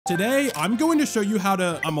Today, I'm going to show you how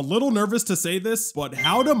to, I'm a little nervous to say this, but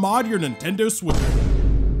how to mod your Nintendo Switch.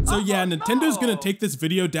 So yeah, Nintendo's gonna take this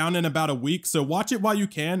video down in about a week, so watch it while you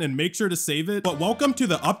can and make sure to save it. But welcome to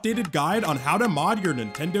the updated guide on how to mod your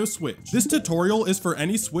Nintendo Switch. This tutorial is for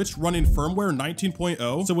any Switch running firmware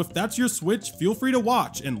 19.0, so if that's your Switch, feel free to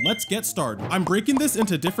watch and let's get started. I'm breaking this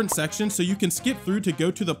into different sections so you can skip through to go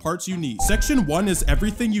to the parts you need. Section 1 is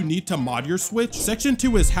everything you need to mod your Switch. Section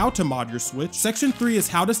 2 is how to mod your Switch. Section 3 is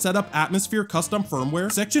how to set up Atmosphere custom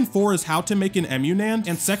firmware. Section 4 is how to make an emuNand.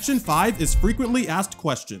 And Section 5 is frequently asked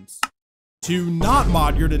questions. To not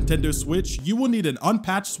mod your Nintendo Switch, you will need an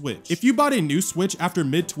unpatched Switch. If you bought a new Switch after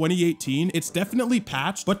mid-2018, it's definitely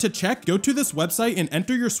patched, but to check, go to this website and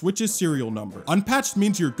enter your Switch's serial number. Unpatched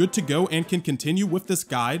means you're good to go and can continue with this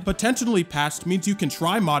guide. Potentially patched means you can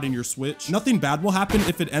try modding your Switch. Nothing bad will happen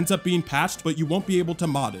if it ends up being patched, but you won't be able to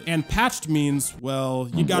mod it. And patched means, well,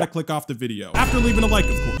 you gotta click off the video. After leaving a like,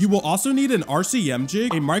 of course. You will also need an RCM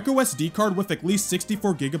jig, a micro SD card with at least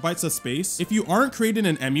 64 gigabytes of space. If you aren't creating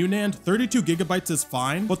an emuNand, 32 gigabytes is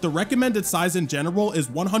fine, but the recommended size in general is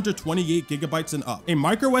 128 gigabytes and up. A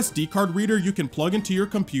micro SD card reader you can plug into your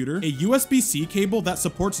computer, a USB-C cable that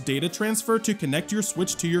supports data transfer to connect your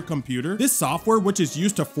Switch to your computer, this software which is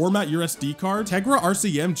used to format your SD card,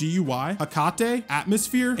 tegrarcm GUI, hekate,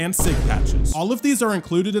 Atmosphere, and SIG patches. All of these are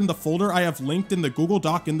included in the folder I have linked in the Google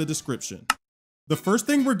Doc in the description. The first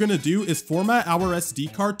thing we're gonna do is format our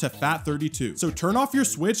SD card to FAT32. So turn off your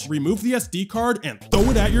Switch, remove the SD card, and throw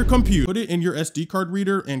it at your computer. Put it in your SD card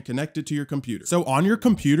reader and connect it to your computer. So on your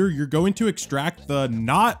computer, you're going to extract the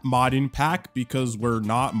not modding pack because we're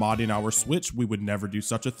not modding our Switch. We would never do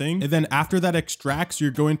such a thing. And then after that extracts,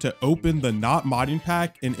 you're going to open the not modding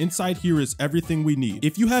pack, and inside here is everything we need.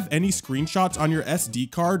 If you have any screenshots on your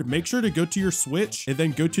SD card, make sure to go to your Switch and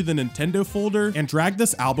then go to the Nintendo folder and drag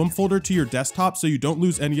this album folder to your desktop so you don't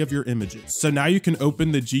lose any of your images. So now you can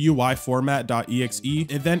open the GUI format.exe,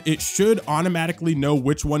 and then it should automatically know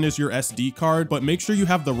which one is your SD card, but make sure you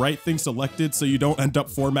have the right thing selected so you don't end up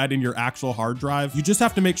formatting your actual hard drive. You just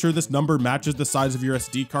have to make sure this number matches the size of your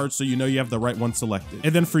SD card so you know you have the right one selected.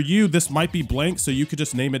 And then for you, this might be blank, so you could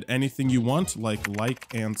just name it anything you want, like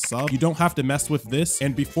and sub. You don't have to mess with this.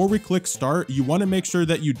 And before we click start, you want to make sure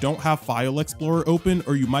that you don't have File Explorer open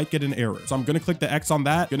or you might get an error. So I'm going to click the X on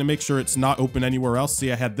that, going to make sure it's not open anywhere else.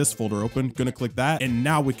 See, I had this folder open, gonna click that, and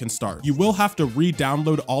now we can start. You will have to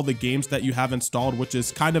re-download all the games that you have installed, which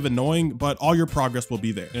is kind of annoying, but all your progress will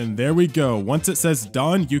be there. And there we go. Once it says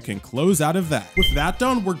done, you can close out of that. With that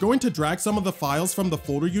done, we're going to drag some of the files from the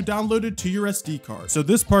folder you downloaded to your SD card. So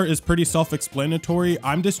this part is pretty self-explanatory.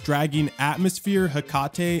 I'm just dragging Atmosphere,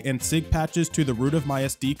 hekate, and SIG patches to the root of my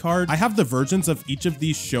SD card. I have the versions of each of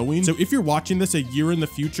these showing, so if you're watching this a year in the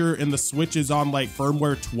future and the Switch is on like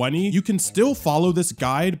firmware 20, you can still follow this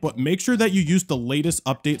guide, but make sure that you use the latest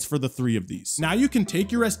updates for the 3 of these. Now you can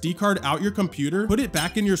take your SD card out your computer, put it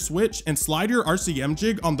back in your Switch, and slide your RCM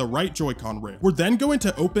jig on the right Joy-Con rail. We're then going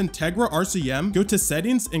to open tegrarcm, go to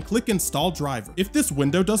settings, and click install driver. If this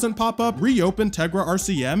window doesn't pop up, reopen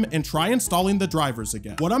tegrarcm and try installing the drivers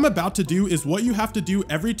again. What I'm about to do is what you have to do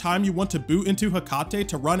every time you want to boot into hekate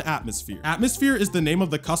to run Atmosphere. Atmosphere is the name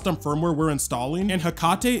of the custom firmware we're installing, and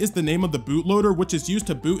hekate is the name of the bootloader which is used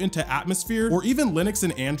to boot into Atmosphere, or even Linux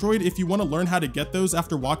and Android if you want to learn how to get those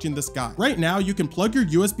after watching this guide. Right now, you can plug your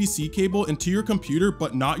USB-C cable into your computer,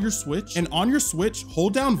 but not your Switch. And on your Switch,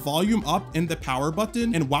 hold down volume up and the power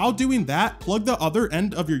button. And while doing that, plug the other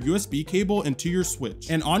end of your USB cable into your Switch.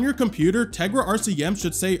 And on your computer, tegrarcm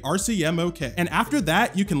should say RCM OK. And after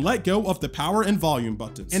that, you can let go of the power and volume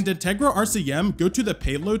buttons. And in tegrarcm, go to the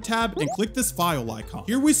payload tab and click this file icon.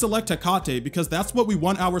 Here we select hekate because that's what we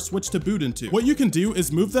want our Switch to boot into. What you can do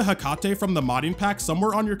is move the hekate from the modding pack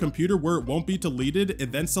somewhere on your computer where it won't be deleted,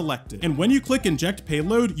 and then select it. And when you click inject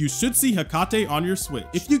payload, you should see hekate on your Switch.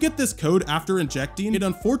 If you get this code after injecting, it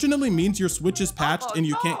unfortunately means your Switch is patched and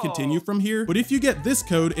you can't continue from here. But if you get this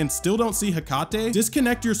code and still don't see hekate,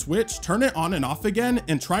 disconnect your Switch, turn it on and off again,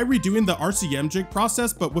 and try redoing the RCM jig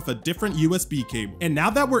process but with a different USB cable. And now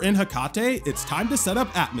that we're in hekate, it's time to set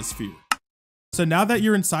up Atmosphere. So now that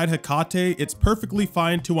you're inside hekate, it's perfectly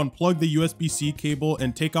fine to unplug the USB-C cable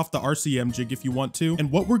and take off the RCM jig if you want to. And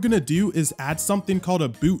what we're gonna do is add something called a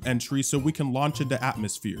boot entry so we can launch into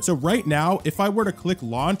Atmosphere. So right now, if I were to click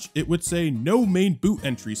launch, it would say no main boot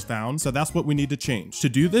entries found. So that's what we need to change. To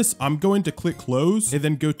do this, I'm going to click close and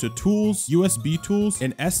then go to tools, USB tools,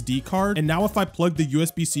 and SD card. And now if I plug the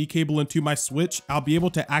USB-C cable into my Switch, I'll be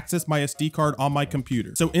able to access my SD card on my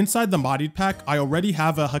computer. So inside the modded pack, I already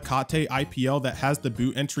have a hekate IPL that has the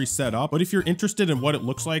boot entry set up. But if you're interested in what it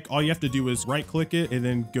looks like, all you have to do is right click it and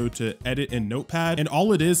then go to edit in Notepad. And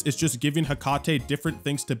all it is just giving hekate different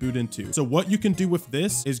things to boot into. So what you can do with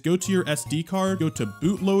this is go to your SD card, go to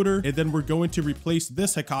bootloader, and then we're going to replace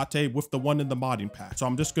this hekate with the one in the modding pack. So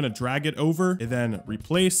I'm just going to drag it over and then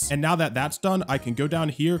replace. And now that that's done, I can go down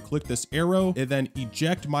here, click this arrow, and then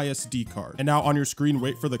eject my SD card. And now on your screen,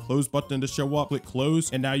 wait for the close button to show up, click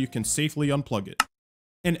close, and now you can safely unplug it.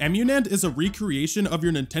 An emuNand is a recreation of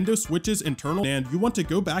your Nintendo Switch's internal, and you want to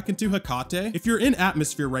go back into hekate. If you're in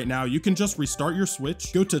Atmosphere right now, you can just restart your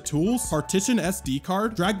Switch, go to Tools, Partition SD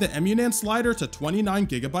card, drag the emuNand slider to 29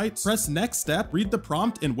 gigabytes, press Next Step, read the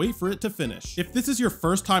prompt, and wait for it to finish. If this is your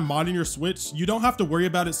first time modding your Switch, you don't have to worry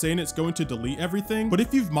about it saying it's going to delete everything, but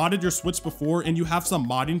if you've modded your Switch before and you have some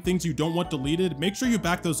modding things you don't want deleted, make sure you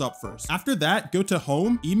back those up first. After that, go to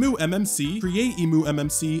Home, emuMMC, create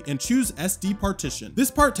emuMMC, and choose SD partition.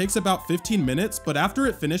 This part takes about 15 minutes, but after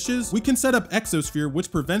it finishes, we can set up Exosphere,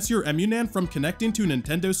 which prevents your emuNand from connecting to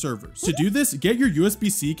Nintendo servers. To do this, get your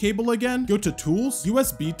USB-C cable again, go to Tools,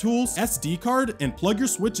 USB Tools, SD card, and plug your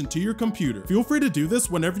Switch into your computer. Feel free to do this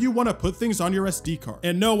whenever you want to put things on your SD card.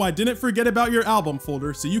 And no, I didn't forget about your album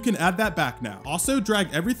folder, so you can add that back now. Also,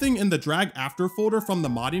 drag everything in the drag after folder from the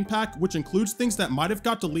modding pack, which includes things that might have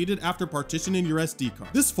got deleted after partitioning your SD card.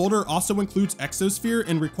 This folder also includes Exosphere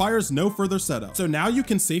and requires no further setup. So now you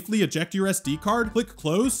can safely eject your SD card, click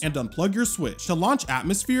close, and unplug your Switch. To launch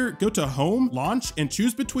Atmosphere, go to Home, Launch, and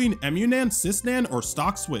choose between emuNand, sysNAND, or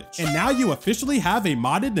stock Switch. And now you officially have a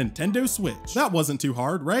modded Nintendo Switch. That wasn't too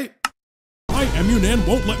hard, right? My emuNand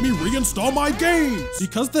won't let me reinstall my games!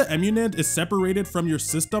 Because the emuNand is separated from your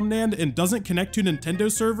system NAND and doesn't connect to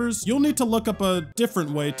Nintendo servers, you'll need to look up a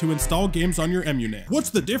different way to install games on your emuNand.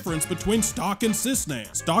 What's the difference between stock and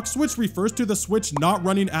sysNAND? Stock Switch refers to the Switch not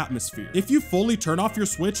running Atmosphere. If you fully turn off your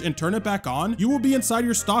Switch and turn it back on, you will be inside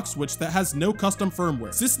your stock Switch that has no custom firmware.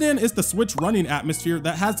 sysNAND is the Switch running Atmosphere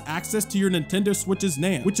that has access to your Nintendo Switch's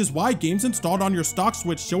NAND, which is why games installed on your stock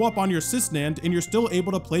Switch show up on your sysNAND and you're still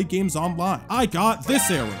able to play games online. I got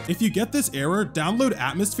this error. If you get this error, download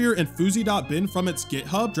Atmosphere and foozy.bin from its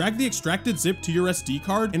GitHub, drag the extracted zip to your SD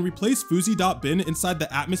card, and replace foozy.bin inside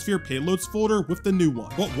the Atmosphere payloads folder with the new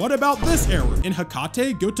one. But what about this error? In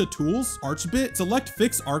hekate, go to Tools, Archbit, select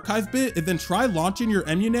Fix Archive Bit, and then try launching your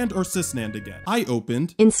emuNand or sysNAND again. I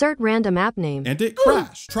opened, insert random app name, and it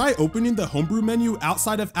crashed. Try opening the Homebrew menu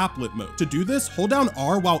outside of applet mode. To do this, hold down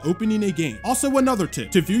R while opening a game. Also, another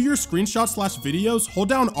tip, to view your screenshots/videos, hold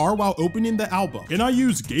down R while opening the album. Can I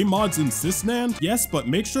use game mods in sysNAND? Yes, but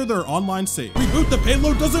make sure they're online safe. Reboot the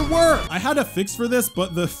payload doesn't work! I had a fix for this,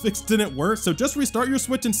 but the fix didn't work, so just restart your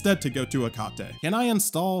Switch instead to go to hekate. Can I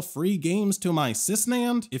install free games to my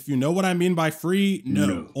sysNAND? If you know what I mean by free,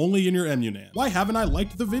 no. Only in your emuNAnd. Why haven't I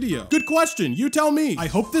liked the video? Good question, you tell me! I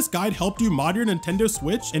hope this guide helped you mod your Nintendo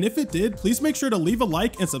Switch, and if it did, please make sure to leave a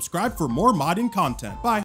like and subscribe for more modding content. Bye!